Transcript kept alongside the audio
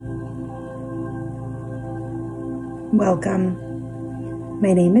Welcome.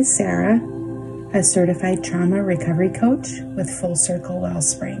 My name is Sarah, a certified trauma recovery coach with Full Circle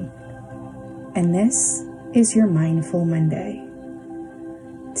Wellspring, and this is your Mindful Monday.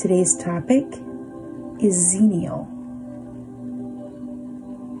 Today's topic is Xenial.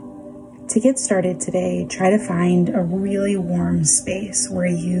 To get started today, try to find a really warm space where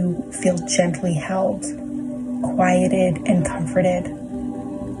you feel gently held, quieted, and comforted.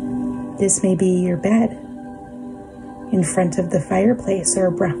 This may be your bed, in front of the fireplace or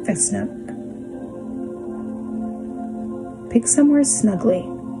a breakfast nook. Pick somewhere snugly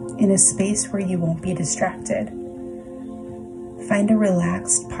in a space where you won't be distracted. Find a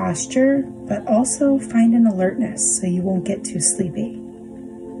relaxed posture, but also find an alertness so you won't get too sleepy.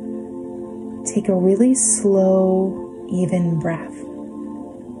 Take a really slow, even breath.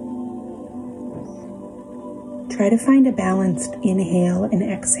 Try to find a balanced inhale and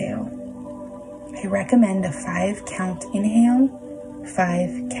exhale. I recommend a 5-count inhale,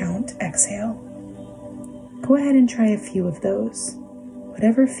 5-count exhale. Go ahead and try a few of those.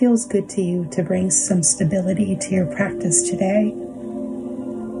 Whatever feels good to you to bring some stability to your practice today.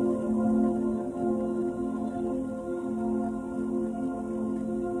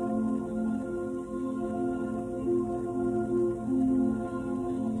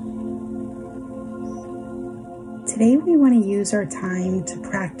 Today we want to use our time to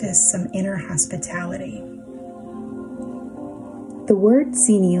practice some inner hospitality. The word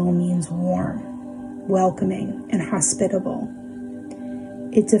Xenial means warm, welcoming, and hospitable.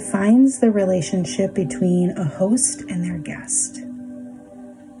 It defines the relationship between a host and their guest.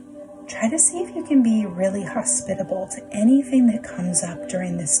 Try to see if you can be really hospitable to anything that comes up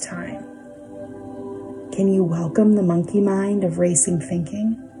during this time. Can you welcome the monkey mind of racing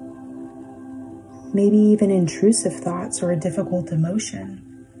thinking? Maybe even intrusive thoughts or a difficult emotion.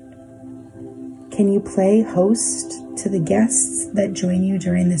 Can you play host to the guests that join you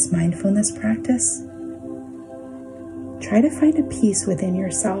during this mindfulness practice? Try to find a peace within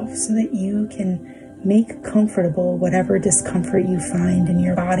yourself so that you can make comfortable whatever discomfort you find in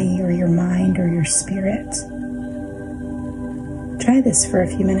your body or your mind or your spirit. Try this for a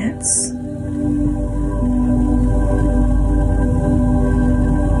few minutes.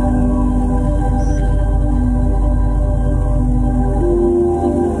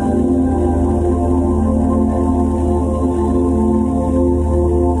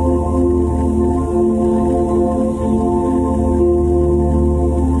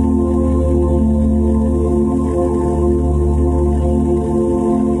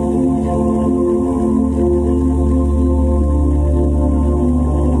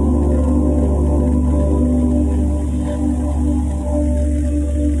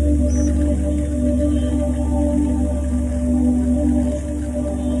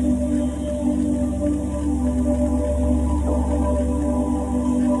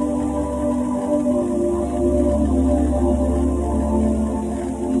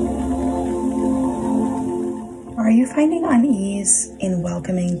 Are you finding unease in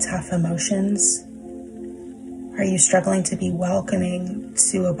welcoming tough emotions? Are you struggling to be welcoming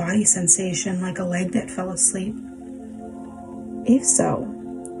to a body sensation like a leg that fell asleep? If so,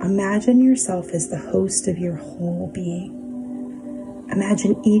 imagine yourself as the host of your whole being.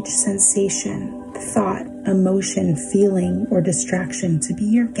 Imagine each sensation, thought, emotion, feeling, or distraction to be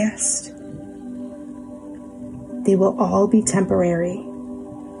your guest. They will all be temporary,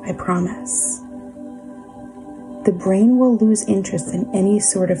 I promise. The brain will lose interest in any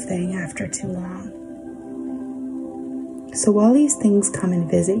sort of thing after too long. So while these things come and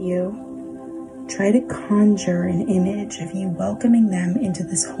visit you, try to conjure an image of you welcoming them into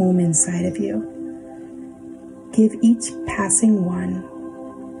this home inside of you. Give each passing one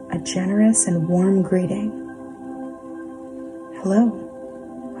a generous and warm greeting.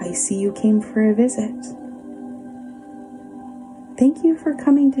 Hello, I see you came for a visit. Thank you for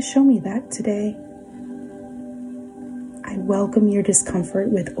coming to show me that today. I welcome your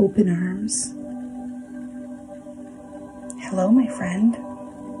discomfort with open arms. Hello, my friend.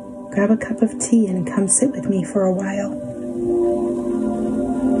 Grab a cup of tea and come sit with me for a while.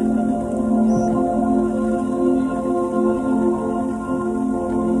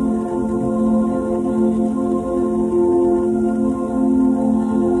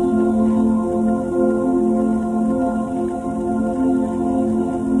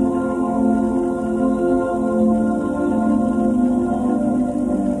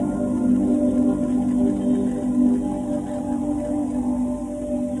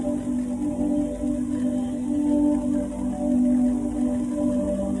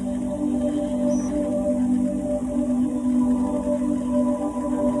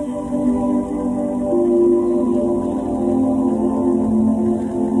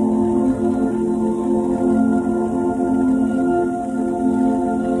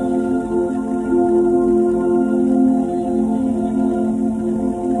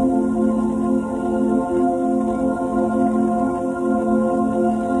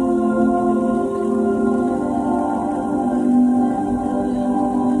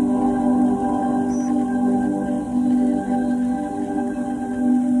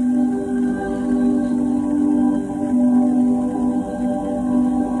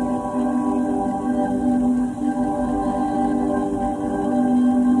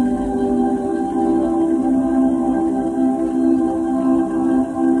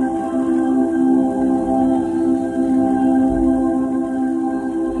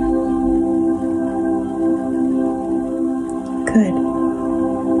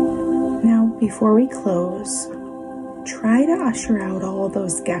 before we close, try to usher out all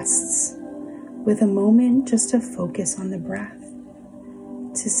those guests with a moment just to focus on the breath,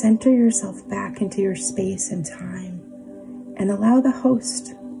 to center yourself back into your space and time, and allow the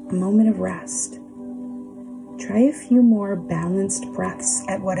host a moment of rest. Try a few more balanced breaths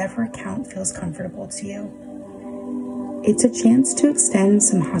at whatever count feels comfortable to you. It's a chance to extend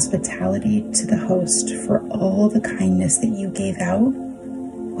some hospitality to the host for all the kindness that you gave out,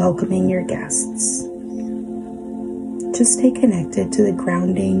 welcoming your guests. Just stay connected to the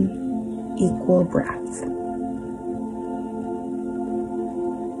grounding, equal breath.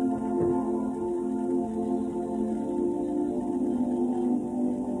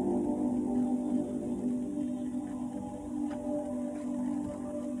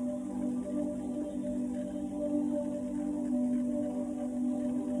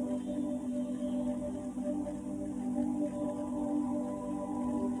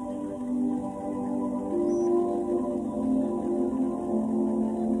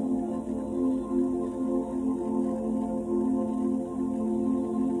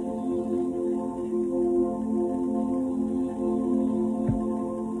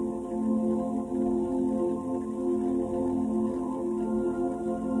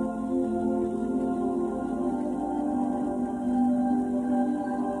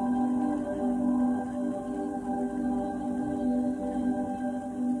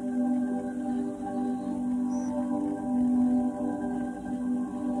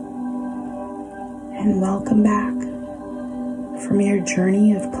 And welcome back from your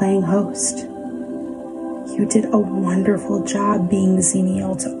journey of playing host. You did a wonderful job being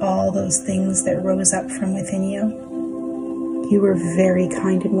Xenial to all those things that rose up from within you. You were very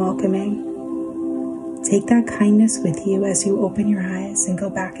kind and welcoming. Take that kindness with you as you open your eyes and go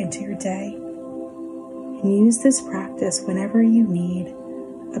back into your day. And use this practice whenever you need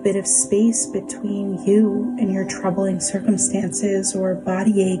a bit of space between you and your troubling circumstances or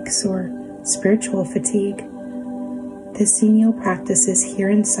body aches or spiritual fatigue. This Xenial practice is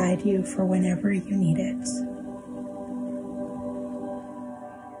here inside you for whenever you need it.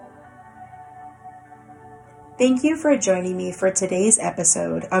 Thank you for joining me for today's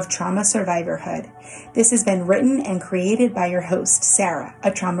episode of Trauma Survivorhood. This has been written and created by your host, Sarah, a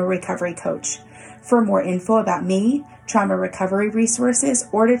trauma recovery coach. For more info about me, trauma recovery resources,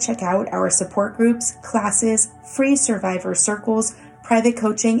 or to check out our support groups, classes, free survivor circles, private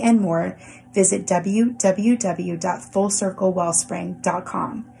coaching, and more, visit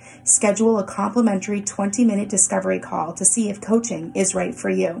www.fullcirclewellspring.com. Schedule a complimentary 20-minute discovery call to see if coaching is right for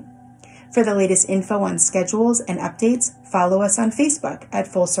you. For the latest info on schedules and updates, follow us on Facebook at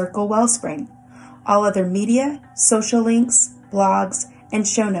Full Circle Wellspring. All other media, social links, blogs, and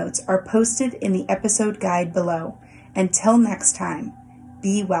show notes are posted in the episode guide below. Until next time,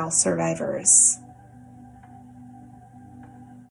 be well, survivors.